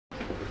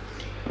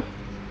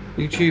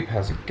YouTube,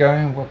 how's it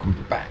going?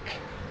 Welcome back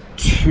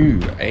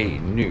to a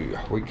new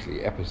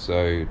weekly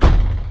episode.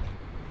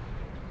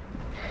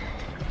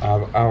 I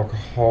have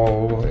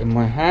alcohol in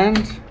my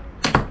hand.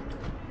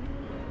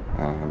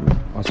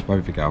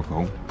 Isopropyl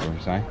alcohol, what do I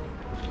say?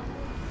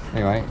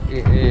 Anyway,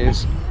 it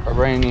is a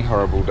rainy,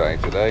 horrible day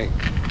today,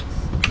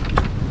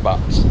 but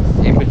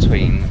in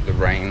between the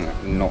rain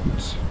not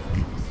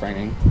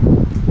raining,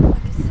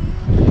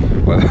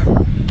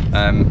 well,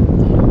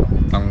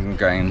 I'm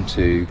going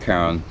to carry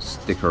on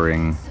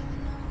stickering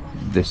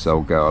this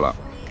old girl up.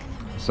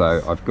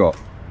 So I've got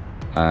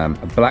a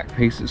black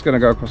piece that's going to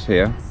go across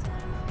here,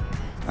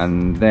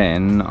 and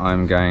then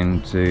I'm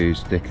going to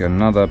stick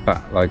another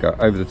BAT logo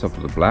over the top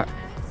of the black.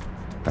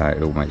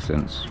 It all makes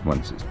sense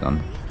once it's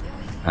done.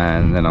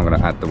 And then I'm going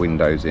to add the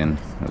windows in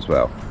as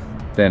well.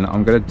 Then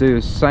I'm going to do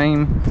the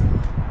same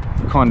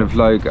kind of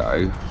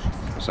logo,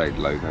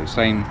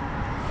 same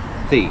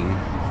theme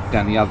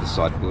down the other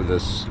side with a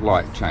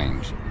slight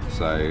change.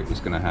 So it's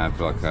going to have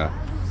like a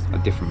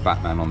different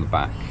Batman on the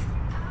back,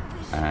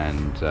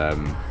 and I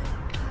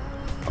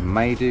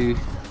may do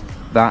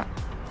that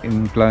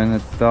in glow in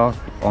the dark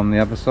on the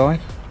other side.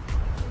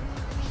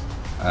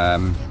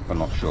 I'm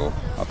not sure.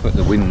 I'll put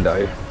the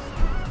window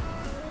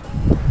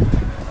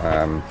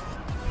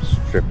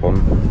strip on,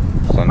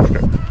 sun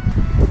strip,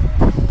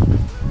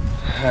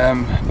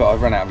 but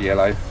I've run out of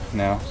yellow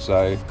now,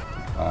 so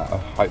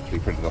I've hopefully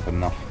printed off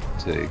enough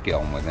to get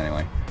on with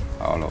anyway.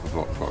 I've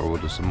got to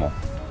order some more.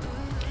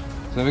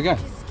 So there we go.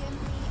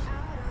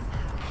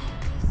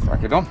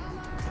 Crack it on.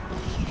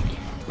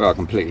 Well, I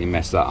completely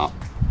messed that up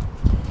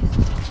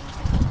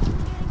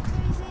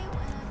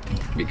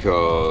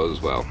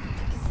because, well,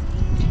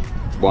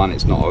 one,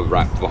 it's not a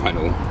wrapped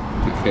vinyl,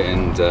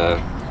 and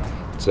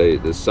two,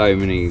 there's so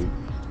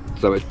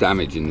much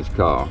damage in this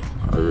car.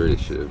 I really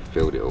should have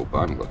filled it all, but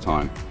I haven't got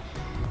time.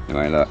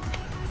 Anyway, look.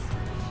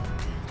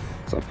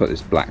 So I put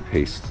this black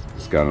piece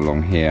that's going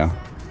along here.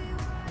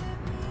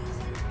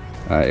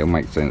 It'll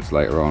make sense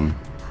later on,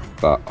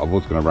 but I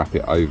was going to wrap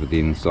it over the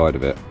inside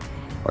of it.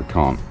 I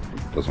can't,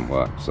 it doesn't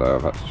work, so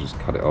I've had to just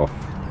cut it off.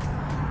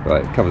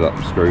 But it covers up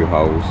the screw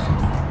holes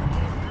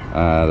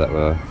that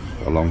were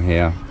along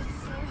here.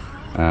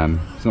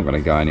 It's not going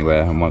to go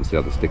anywhere, and once the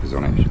other stickers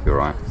on it, it should be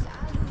alright.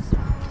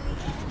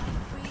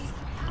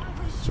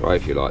 It's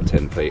alright if you're like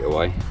 10 feet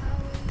away.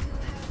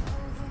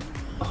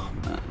 Oh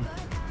man.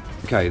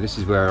 Okay, this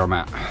is where I'm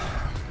at.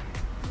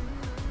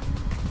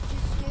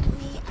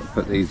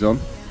 Put these on.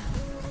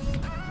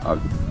 I've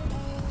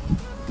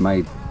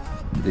made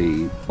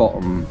the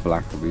bottom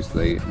black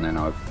obviously, and then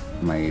I've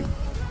made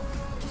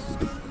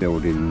the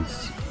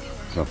buildings,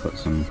 so I've put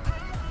some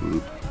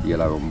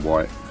yellow and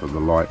white for the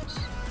lights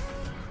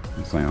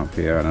and something up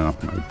here, and then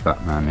I've made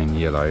Batman in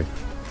yellow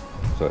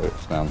so it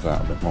stands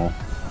out a bit more.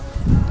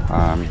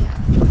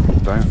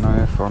 Don't know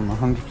if I'm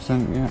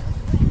 100% yet.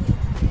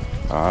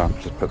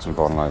 Just put some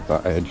vinyl over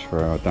that edge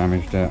where I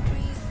damaged it.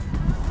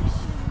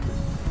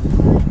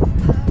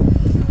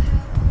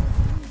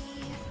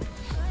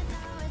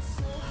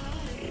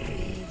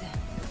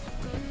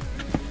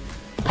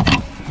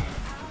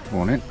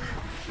 Morning.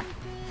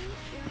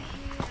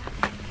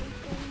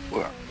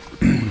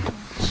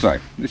 So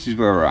this is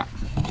where we're at.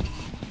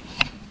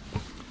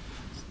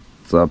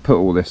 So I put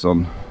all this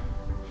on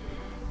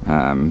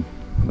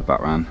the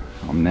Batman.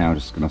 I'm now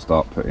just going to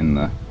start putting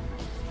the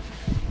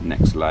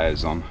next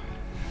layers on,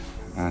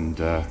 and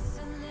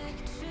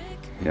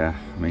yeah,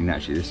 I mean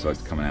actually this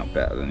side's coming out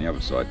better than the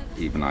other side,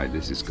 even though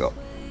this has got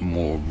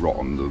more rot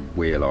on the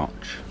wheel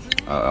arch,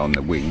 on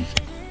the wing.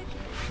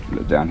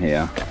 Look down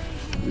here,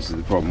 this is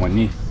the problem when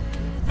you're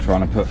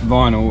trying to put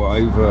vinyl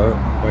over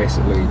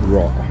basically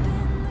rot,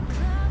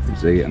 you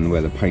see, and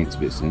where the paint's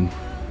bits in,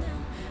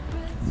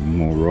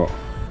 more rot.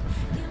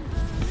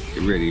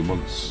 It really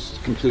wants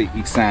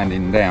completely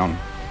sanding down,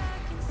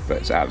 but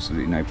it's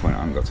absolutely no point. I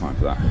haven't got time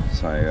for that.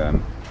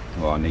 So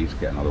well, I need to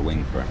get another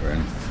wing for it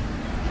really,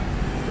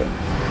 but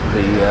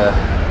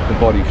the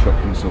body shop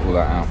can sort all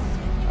that out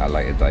at a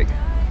later date.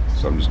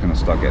 So I'm just going to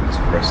start getting the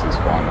rest of this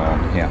vinyl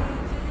on here.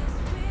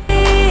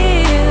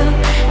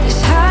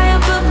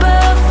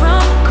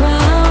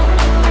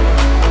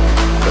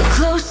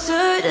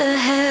 Closer to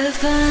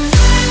heaven.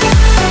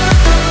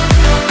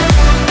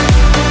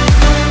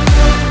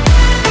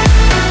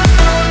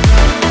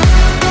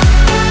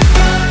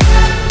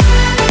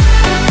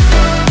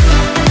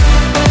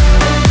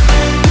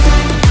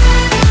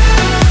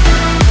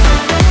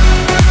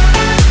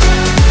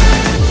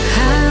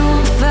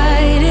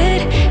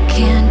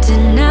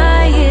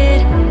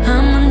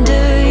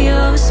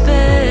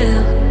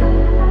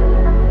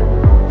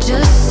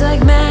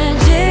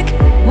 Magic,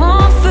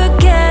 won't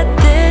forget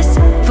this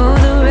for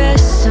the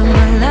rest of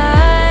my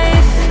life.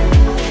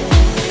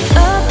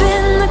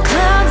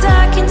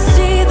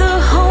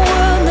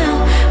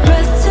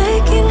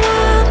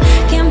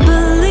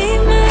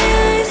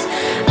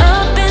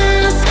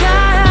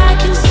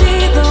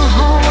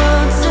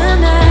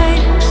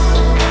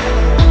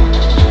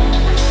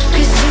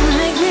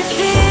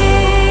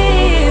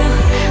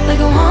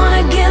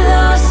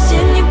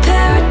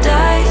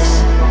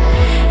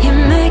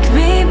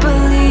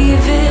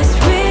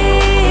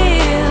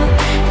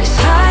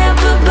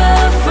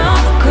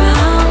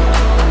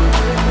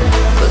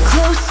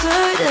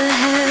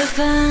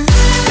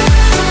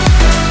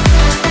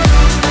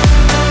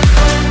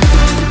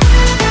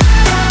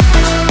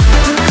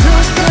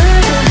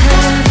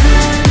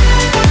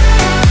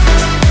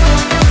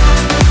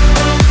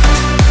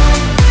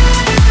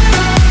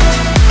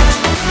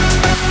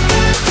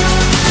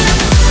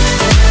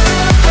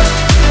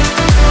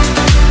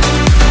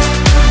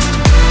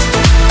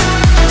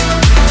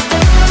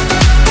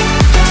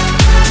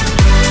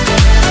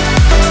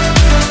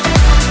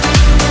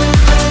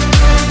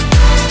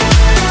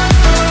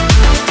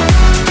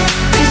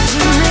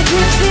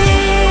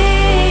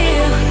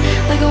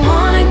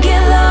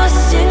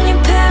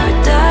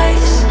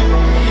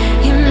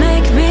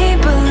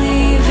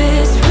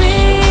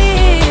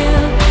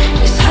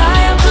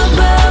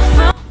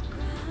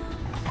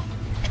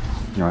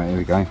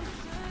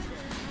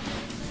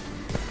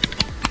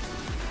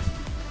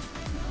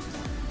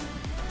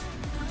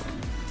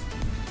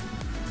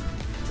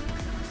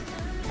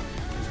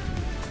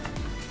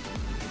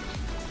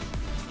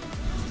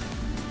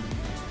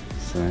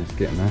 it's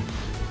getting there.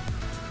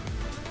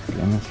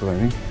 Getting there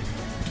slowly.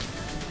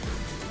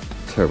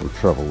 Terrible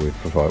trouble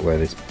with like where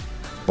this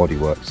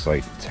bodywork's so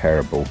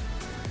terrible.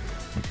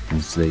 You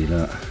can see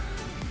that.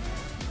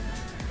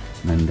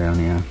 And then down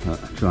here,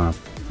 like, trying to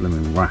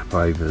blooming wrap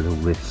over all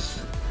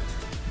this,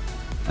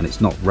 and it's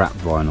not wrap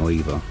vinyl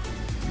either.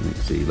 You can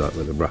see like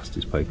where the rust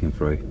is poking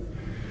through.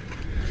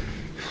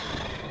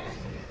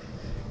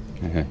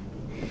 Okay,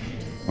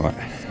 right.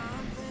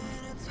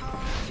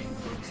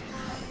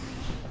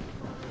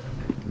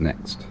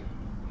 Next,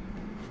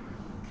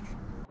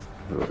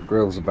 the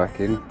grills are back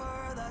in.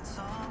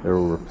 They're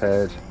all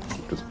repaired.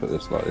 Just put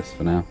this like this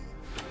for now.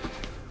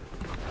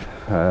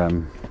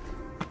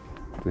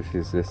 This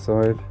is this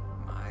side.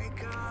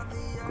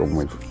 Gone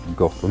with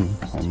Gotham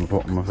on the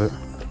bottom of it.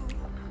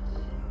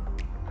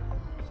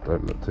 Just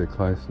don't look too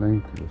closely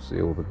because you'll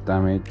see all the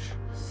damage.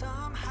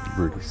 It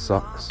really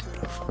sucks.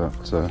 But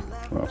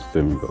what else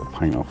doing? We've got the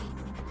paint off.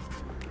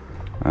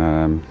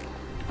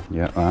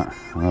 Yeah, that.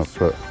 And I'll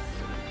put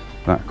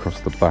that across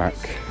the back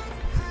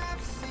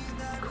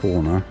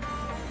corner.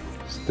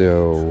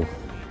 Still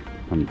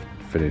haven't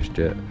finished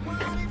yet.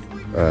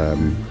 I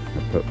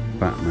put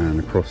Batman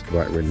across the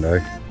back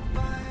window.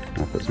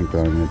 I put some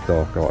glow in the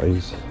dark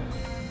eyes.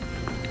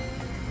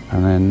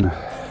 And then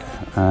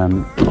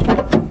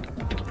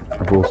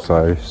I've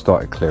also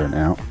started clearing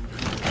out.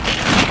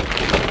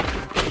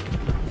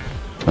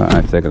 I don't know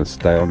if they're going to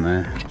stay on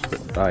there,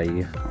 but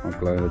they are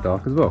glow in the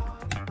dark as well.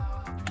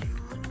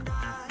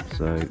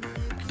 So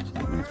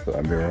let's put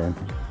that mirror on.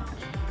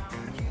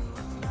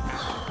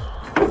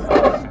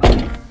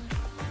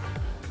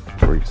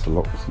 Grease the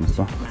locks and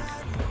stuff.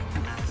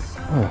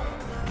 Oh,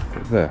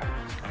 but there,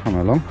 it's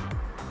coming along.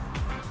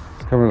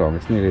 It's coming along,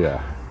 it's nearly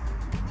there.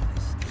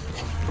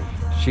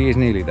 She is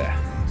nearly there.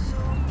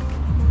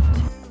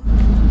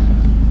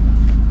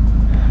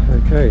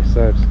 Okay,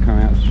 so I've just come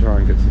out to try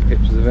and get some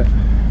pictures of it.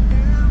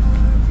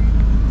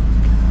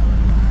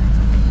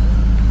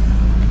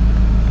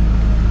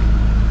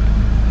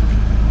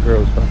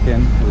 Grills back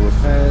in, all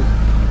repaired.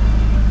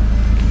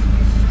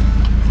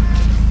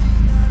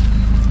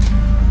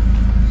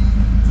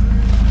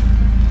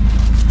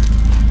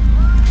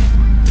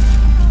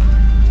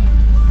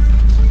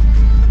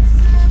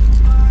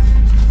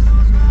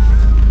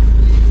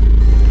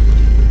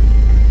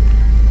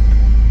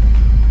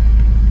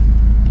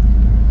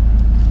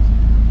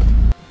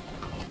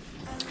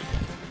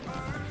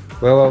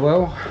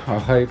 Well, I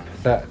hope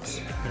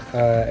that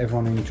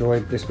everyone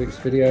enjoyed this week's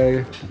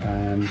video.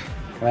 I'm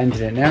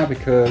ending it now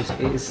because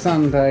it is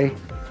Sunday.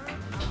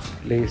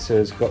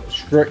 Lisa's got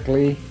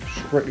Strictly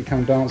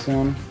come dancing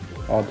on.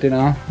 Our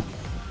dinner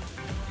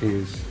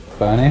is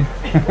burning.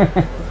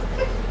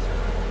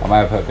 I may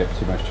have put a bit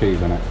too much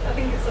cheese on it. I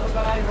think it's sort of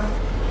gone over.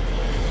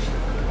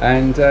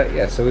 And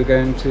yeah, so we're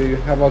going to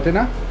have our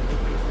dinner,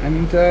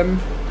 and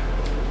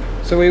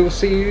so we will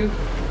see you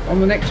on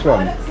the next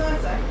one. That's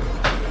nice though.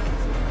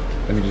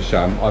 Let me just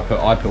show them. I put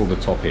all the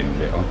topping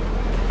bit on.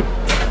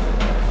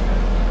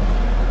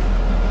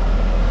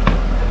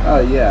 Oh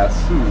yes.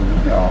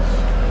 Yes.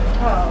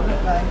 Oh,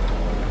 look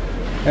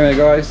though. Anyway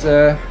guys,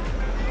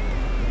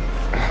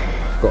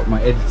 got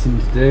my editing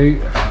to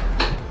do.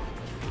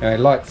 Anyway,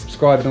 like,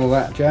 subscribe and all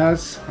that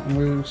jazz, and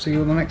we will see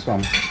you on the next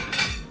one.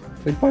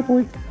 Say bye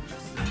bye.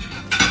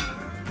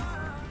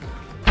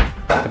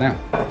 For now.